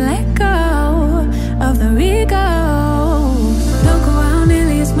everybody else let go of the ego? Don't go out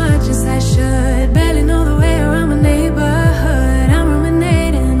nearly as much as I should. Barely know the way around my neighborhood. I'm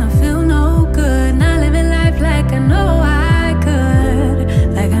ruminating, I feel no good. Not living life like I know I could.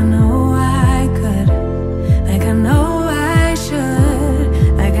 Like I know I could. Like I know I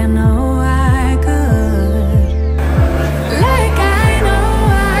should. Like I know I could. Like I know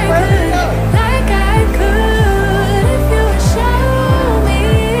I could. Like I could. If you would show me.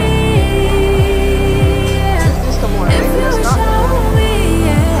 If you would show me,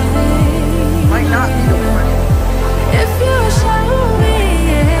 yeah. Might not be the one. If you would show me,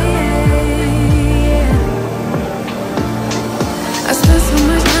 yeah. I spent so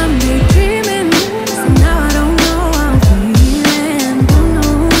much time daydreaming, so now I don't know how I'm feeling. Don't know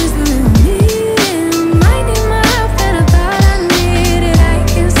who is the real me. Might need my help and I thought I needed. I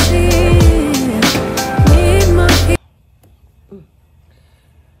can see it. Need my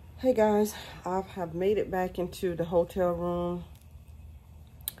Hey guys, I have made it back into the hotel room.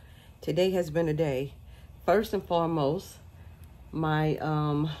 Today has been a day. First and foremost, my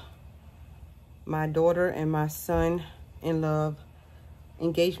daughter and my son-in-law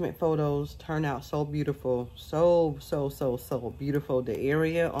engagement photos turned out so beautiful. So beautiful. The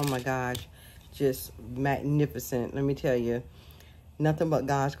area, oh my gosh, just magnificent. Let me tell you, nothing but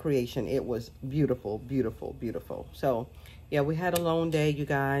God's creation. It was beautiful, beautiful, beautiful. So yeah, we had a long day, you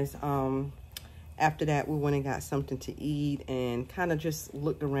guys. After that, we went and got something to eat and kind of just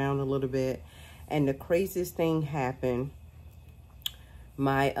looked around a little bit. And the craziest thing happened.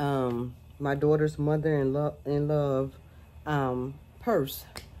 My my daughter's mother-in-law purse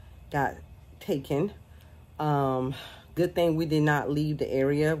got taken. Good thing we did not leave the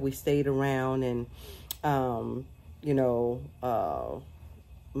area. We stayed around, and you know,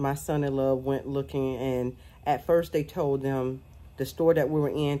 my son-in-law went looking, and at first they told them, the store that we were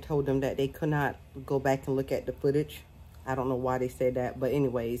in told them that they could not go back and look at the footage. I don't know why they said that, but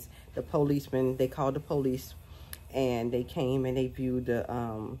anyways, the policeman, they called the police, and they came and they viewed the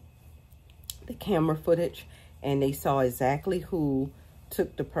camera footage, and they saw exactly who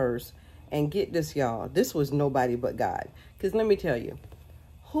took the purse. And get this, y'all, this was nobody but God. Because let me tell you,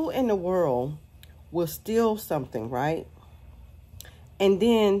 who in the world will steal something, right? And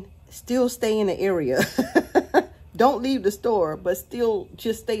then still stay in the area. Don't leave the store, but still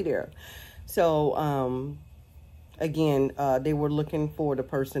just stay there. So, again, they were looking for the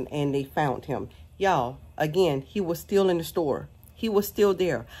person, and they found him. Y'all, again, he was still in the store. He was still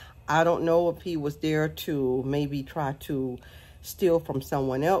there. I don't know if he was there to maybe try to steal from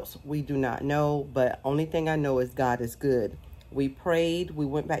someone else. We do not know, but only thing I know is God is good. We prayed. We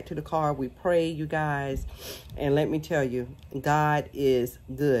went back to the car. We prayed, you guys. And let me tell you, God is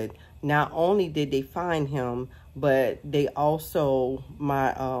good. Not only did they find him, but they also,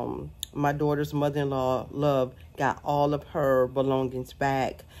 my daughter's mother-in-law, Love, got all of her belongings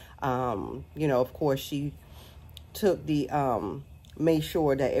back. You know, of course, she took the, made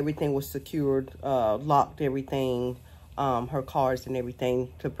sure that everything was secured, locked everything, her cards and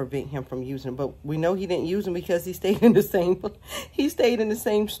everything, to prevent him from using them. But we know he didn't use them because he stayed in the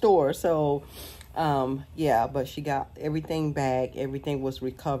same store. So yeah, but she got everything back. Everything was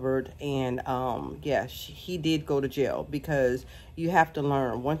recovered. And yeah, he did go to jail, because you have to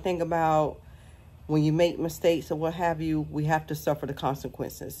learn one thing about when you make mistakes or what have you, we have to suffer the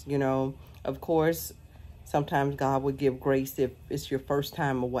consequences. You know, of course, sometimes God would give grace if it's your first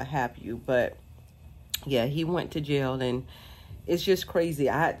time or what have you, but yeah, he went to jail, and it's just crazy.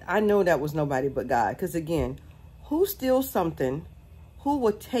 I know that was nobody but God. Because again, who steals something, who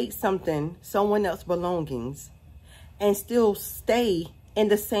would take something, someone else's belongings, and still stay in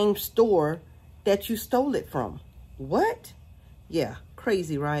the same store that you stole it from? What? Yeah,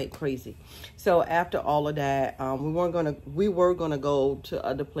 crazy, right? Crazy. So after all of that, we were gonna go to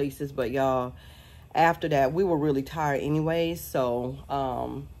other places, but y'all, after that, we were really tired anyways.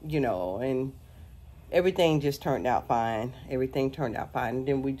 So you know, and everything just turned out fine. Everything turned out fine. And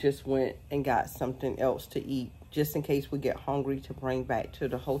then we just went and got something else to eat, just in case we get hungry, to bring back to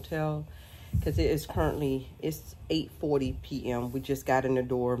the hotel. Because it is currently, it's 8:40 p.m. We just got in the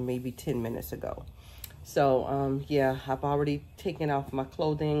door maybe 10 minutes ago. So, yeah, I've already taken off my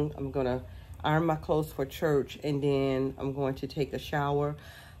clothing. I'm going to iron my clothes for church, and then I'm going to take a shower,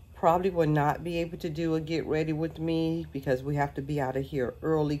 probably will not be able to do a get ready with me because we have to be out of here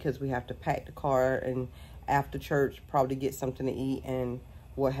early because we have to pack the car and after church probably get something to eat and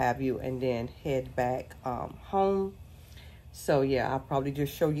what have you, and then head back home. So yeah, I'll probably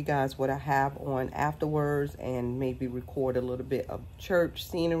just show you guys what I have on afterwards and maybe record a little bit of church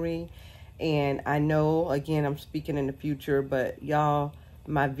scenery. And I know, again, I'm speaking in the future, but y'all,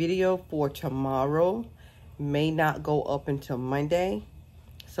 my video for tomorrow may not go up until Monday.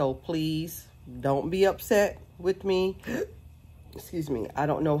 So please don't be upset with me. Excuse me. I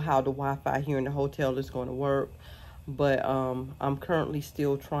don't know how the Wi-Fi here in the hotel is going to work, but I'm currently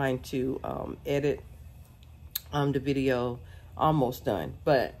still trying to edit the video. Almost done.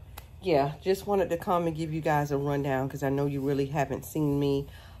 But yeah, just wanted to come and give you guys a rundown because I know you really haven't seen me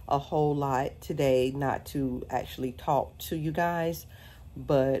a whole lot today, not to actually talk to you guys.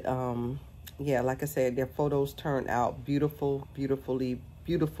 But yeah, like I said, their photos turned out beautifully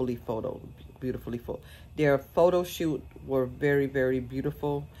photo. Their photo shoot were very, very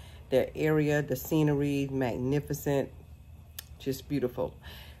beautiful. Their area, the scenery, magnificent, just beautiful.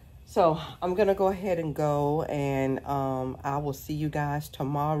 So I'm gonna go ahead and go, and I will see you guys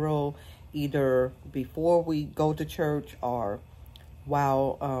tomorrow, either before we go to church or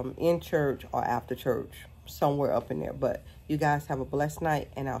while in church or after church, somewhere up in there. But you guys have a blessed night,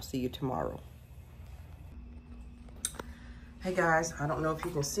 and I'll see you tomorrow. Hey guys, I don't know if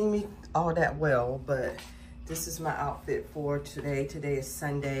you can see me all that well, but this is my outfit for today. Today is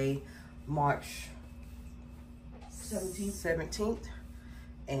Sunday, March 17th.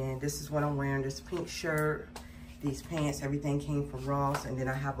 And this is what I'm wearing, this pink shirt, these pants, everything came from Ross. And then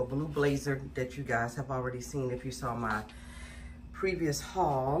I have a blue blazer that you guys have already seen if you saw my previous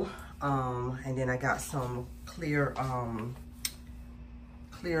haul. And then I got some clear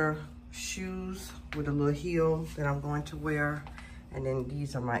shoes with a little heel that I'm going to wear. And then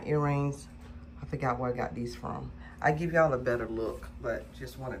these are my earrings. I forgot where I got these from. I give y'all a better look, but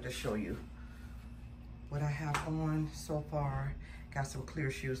just wanted to show you what I have on so far. Got some clear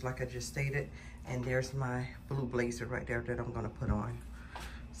shoes like I just stated, and there's my blue blazer right there that I'm gonna put on.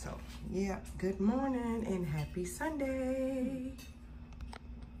 So yeah, good morning and happy Sunday.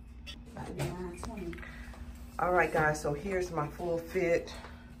 All right guys, so here's my full fit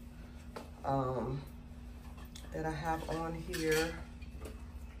that I have on here.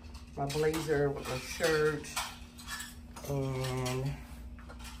 My blazer with my shirt and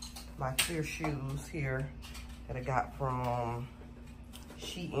my clear shoes here that I got from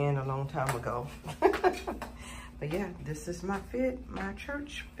Shein a long time ago. But yeah, this is my fit, my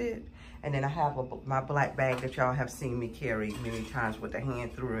church fit. And then I have my black bag that y'all have seen me carry many times with the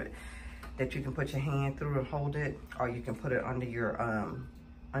hand through it, that you can put your hand through and hold it, or you can put it under your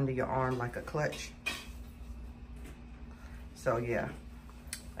arm like a clutch. So yeah,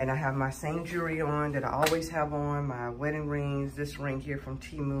 and I have my same jewelry on that I always have on, my wedding rings, this ring here from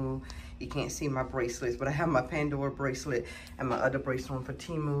Temu. You can't see my bracelets, but I have my Pandora bracelet and my other bracelet from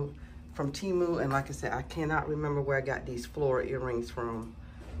Temu. And like I said, I cannot remember where I got these floral earrings from.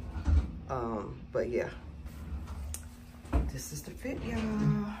 But yeah, this is the fit, y'all.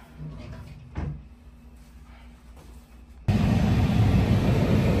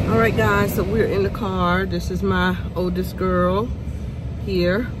 All right, guys, so we're in the car. This is my oldest girl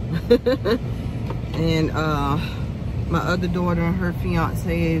here. And my other daughter and her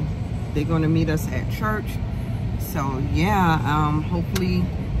fiance, they're gonna meet us at church. So yeah, hopefully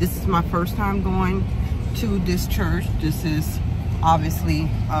this is my first time going to this church. This is obviously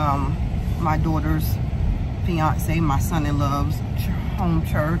my daughter's fiance, my son-in-law's home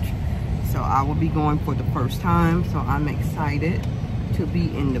church. So I will be going for the first time. So I'm excited to be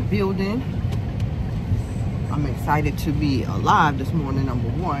in the building. I'm excited to be alive this morning, number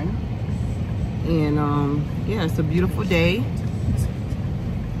one. And yeah, it's a beautiful day.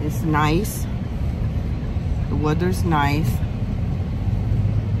 It's nice. The weather's nice.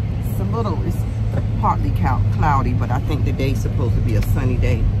 It's partly cloudy, but I think the day's supposed to be a sunny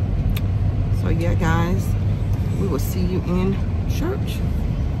day. So yeah, guys, we will see you in church.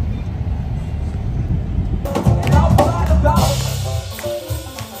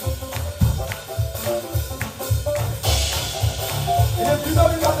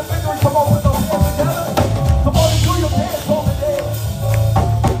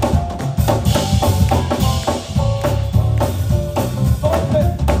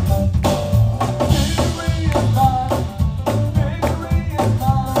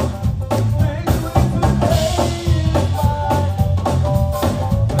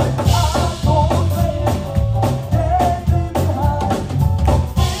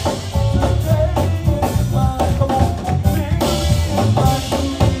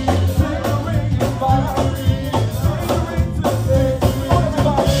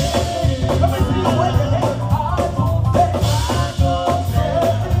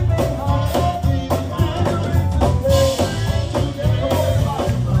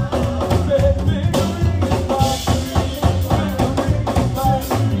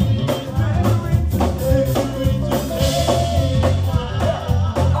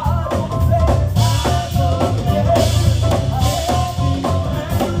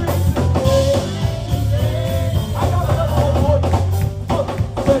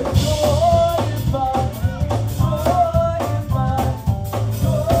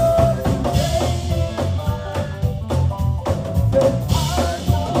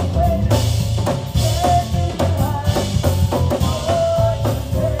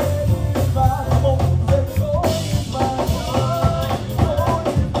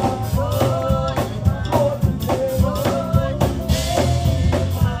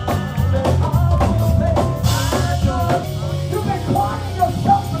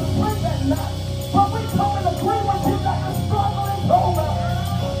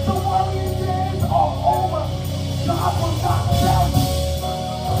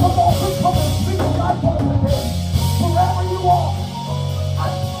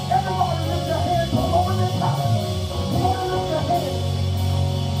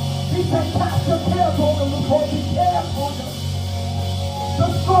 He said, cast your cares on him because he cares for you. The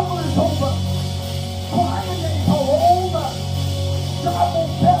struggle is over. Crying days are over. God will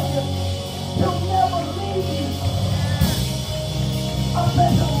tell you, he'll never leave you. I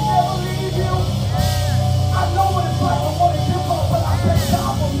said, he'll never leave you. I know what it's like to want to give up, but I said,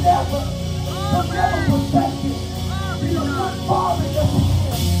 God will never, he'll never forsake you. He's a good father, yes he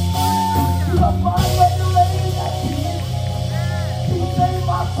is. He's a fine regulator, yes he is. He saved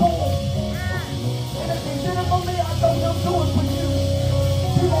my soul. And if he did it for me, I know he'll do it for you.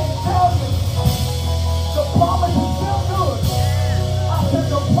 He won't tell you. The promise is still good. I said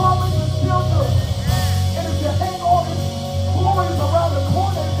the promise is still good. And if you hang on, glory is around the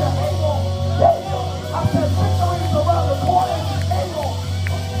corner. If you hang on, I said victory is around the corner. If you hang on,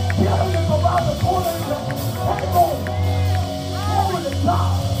 healing is around the corner. If you hang on, glory to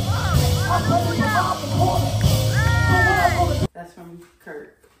God. I said it's around the corner. So what I'm going to do? That's from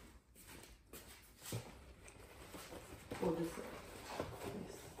Kurt. We'll just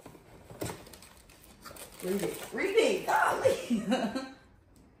read it. Read it, golly.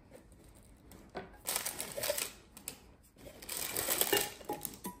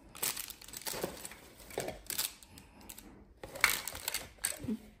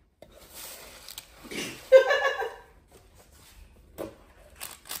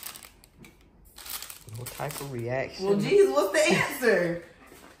 What type of reaction? Well, geez, what's the answer?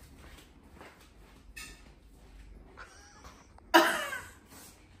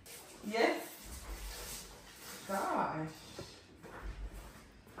 Yes. Gosh.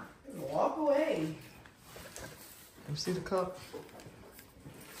 Walk away. Let me see the cup.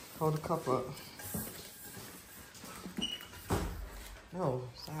 Hold the cup up. No,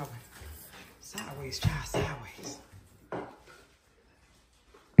 sideways. Sideways, child, sideways.